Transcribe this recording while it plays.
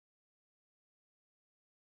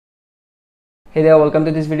Hey there, welcome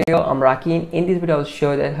to this video. I'm Rakin. In this video I'll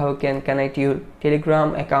show that how you can connect your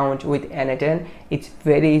Telegram account with N8N. It's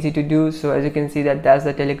very easy to do. So as you can see that's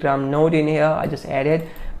the Telegram node in here I just added,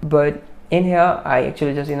 but in here I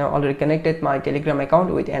actually just already connected my Telegram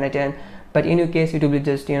account with N8N. But in your case it will be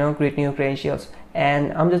just create new credentials,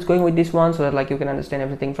 and I'm just going with this one so that you can understand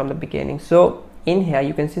everything from the beginning. So in here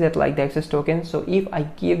you can see that the access token. So if I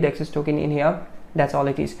give the access token in here, that's all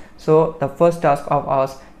it is. So the first task of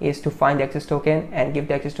us is to find the access token and give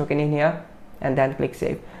the access token in here and then click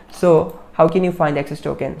save. So how can you find the access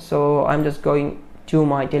token? So I'm just going to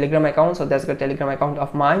my Telegram account. So that's the Telegram account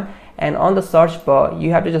of mine, and on the search bar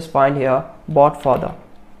you have to just find here bot further.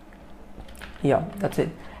 Yeah, that's it.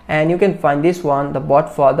 And you can find this one, the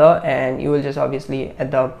bot further, and you will just obviously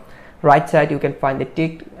at the right side you can find the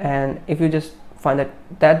tick, and if you just find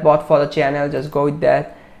that bot further channel, just go with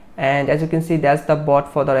that. And as you can see that's the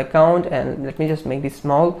bot for the account, and let me just make this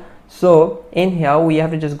small. So in here we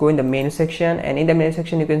have to just go in the menu section, and in the menu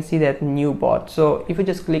section you can see that new bot. So if you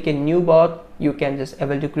just click a new bot, you can just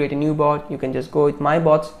able to create a new bot. You can just go with my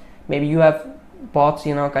bots. Maybe you have bots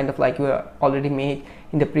kind of you already made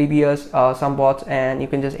in the previous some bots, and you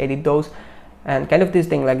can just edit those and kind of this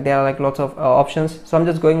thing. There are lots of options. So I'm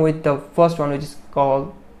just going with the first one, which is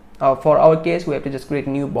called for our case we have to just create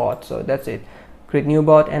a new bot. So that's it, create new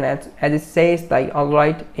bot. And as it says all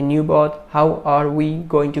right, a new bot, how are we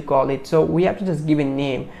going to call it? So we have to just give a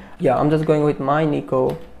name. Yeah, I'm just going with my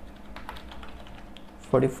Nico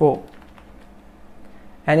 44,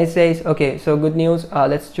 and it says okay, so good news,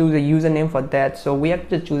 let's choose a username for that. So we have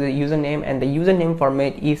to choose a username, and the username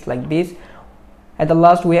format is like this. At the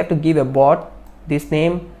last we have to give a bot this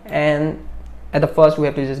name, and at the first we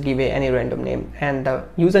have to just give any random name, and the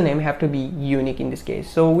username have to be unique in this case.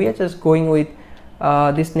 So we are just going with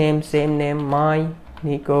this name, same name, my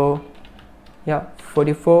Nico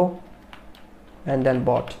 44, and then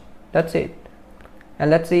bot. That's it.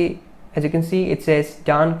 And let's see, as you can see it says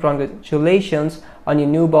done, congratulations on your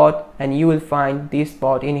new bot, and you will find this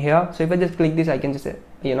bot in here. So if I just click this, I can just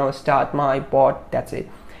start my bot. That's it.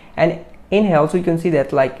 And in here also you can see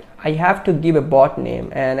that I have to give a bot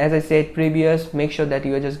name, and as I said previous, make sure that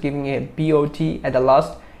you are just giving a bot at the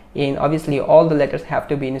last. In obviously all the letters have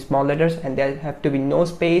to be in small letters, and there have to be no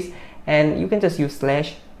space, and you can just use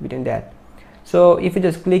slash between that. So if you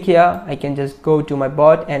just click here, I can just go to my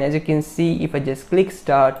bot, and as you can see if I just click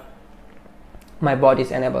start, my bot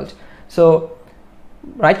is enabled. So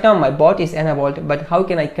right now my bot is enabled, but how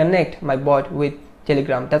can I connect my bot with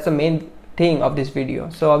Telegram? That's the main thing of this video.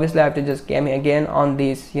 So obviously I have to just come again on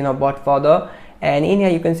this bot further, and in here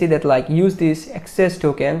you can see that use this access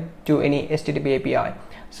token to any HTTP API.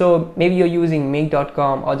 So maybe you're using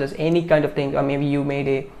make.com or just any kind of thing, or maybe you made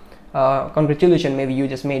a congratulations, maybe you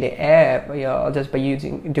just made an app, or just by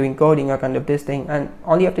doing coding or kind of this thing, and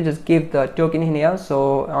only have to just give the token in here.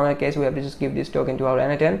 So on our case we have to just give this token to our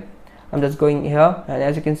N8N. I'm just going here, and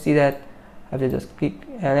as you can see that I have to just click,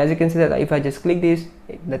 and as you can see that if I just click this,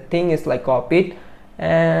 the thing is copied,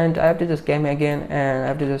 and I have to just come again and I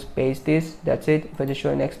have to just paste this. That's it. If I just show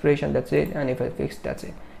an expression, that's it. And if I fix, that's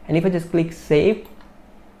it. And if I just click save,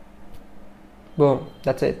 boom,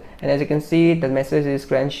 that's it. And as you can see the message is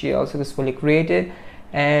credential successfully created.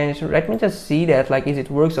 And so let me just see that is it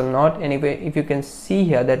works or not. And if you can see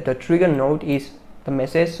here that the trigger node is the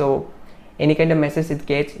message, so any kind of message it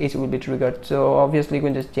gets, it will be triggered. So obviously you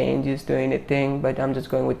can just change this to anything, but I'm just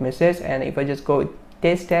going with message. And if I just go with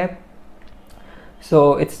test tab,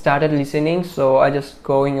 so it started listening. So I just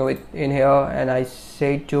going with in here, and I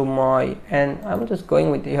say to my, and I'm just going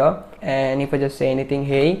with here, and if I just say anything,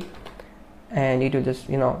 hey, and it will just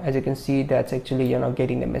as you can see that's actually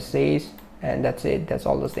getting the message, and that's it. That's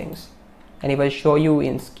all those things. And if I show you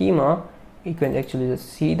in schema, you can actually just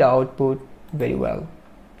see the output very well.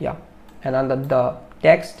 Yeah, and under the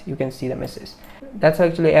text you can see the message. That's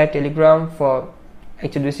actually add Telegram for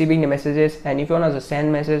actually receiving the messages. And if you want to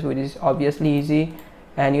send message, which is obviously easy,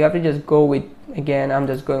 and you have to just go with, again I'm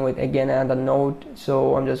just going with again another node.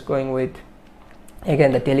 So I'm just going with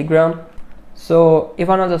again the Telegram. So if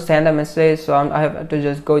I want to send a message, so I have to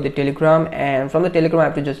just go to the Telegram, and from the Telegram I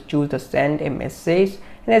have to just choose the send a message.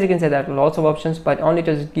 And as you can see there are lots of options, but only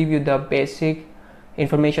to just give you the basic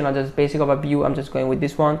information or just basic overview, I'm just going with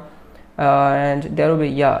this one. And there will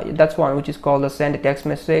be that's one which is called the send a text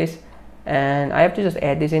message, and I have to just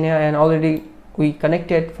add this in here. And already we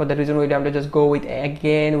connected, for the reason we have to just go with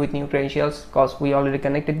again with new credentials because we already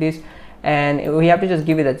connected this. And we have to just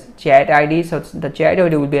give it a chat ID. So the chat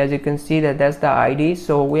ID will be, as you can see that's the ID.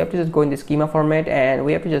 So we have to just go in the schema format, and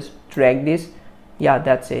we have to just drag this. Yeah,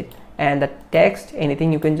 that's it. and the text,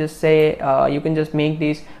 anything you can just say, you can just make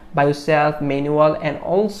this by yourself, manual. And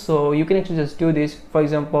also you can actually just do this. For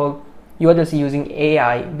example, you are just using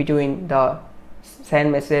AI between the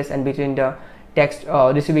send message and between the text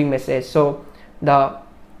receiving message. So the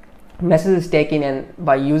message is taken, and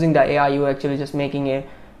by using the AI you are actually just making a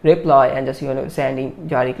reply and just sending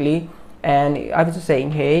directly. And I was just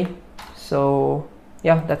saying hey, so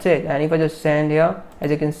yeah, that's it. And if I just send here, as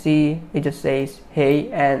you can see, it just says hey,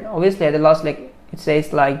 and obviously at the last, like, it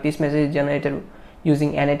says like this message is generated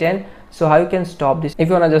using N8N. So how you can stop this? If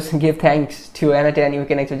you want to just give thanks to N8N, you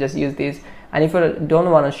can actually just use this. And if you don't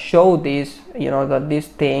want to show this, this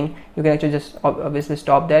thing, you can actually just obviously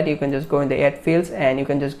stop that. You can just go in the add fields and you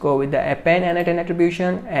can just go with the append N8N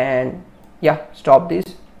attribution and yeah, stop this.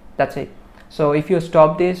 That's it. So if you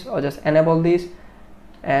stop this or just enable this,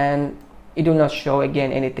 and it will not show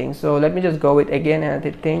again anything. So let me just go with again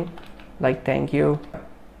another thing like thank you.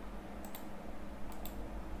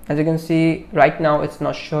 As you can see right now, it's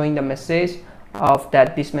not showing the message of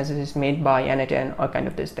that this message is made by N8N or kind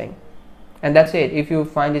of this thing. And that's it. If you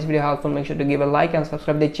find this video helpful, make sure to give a like and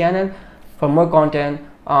subscribe to the channel for more content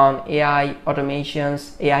on AI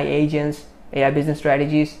automations, AI agents, AI business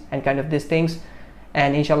strategies, and kind of these things.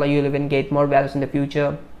 And inshallah you'll even get more values in the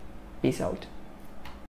future. Peace out.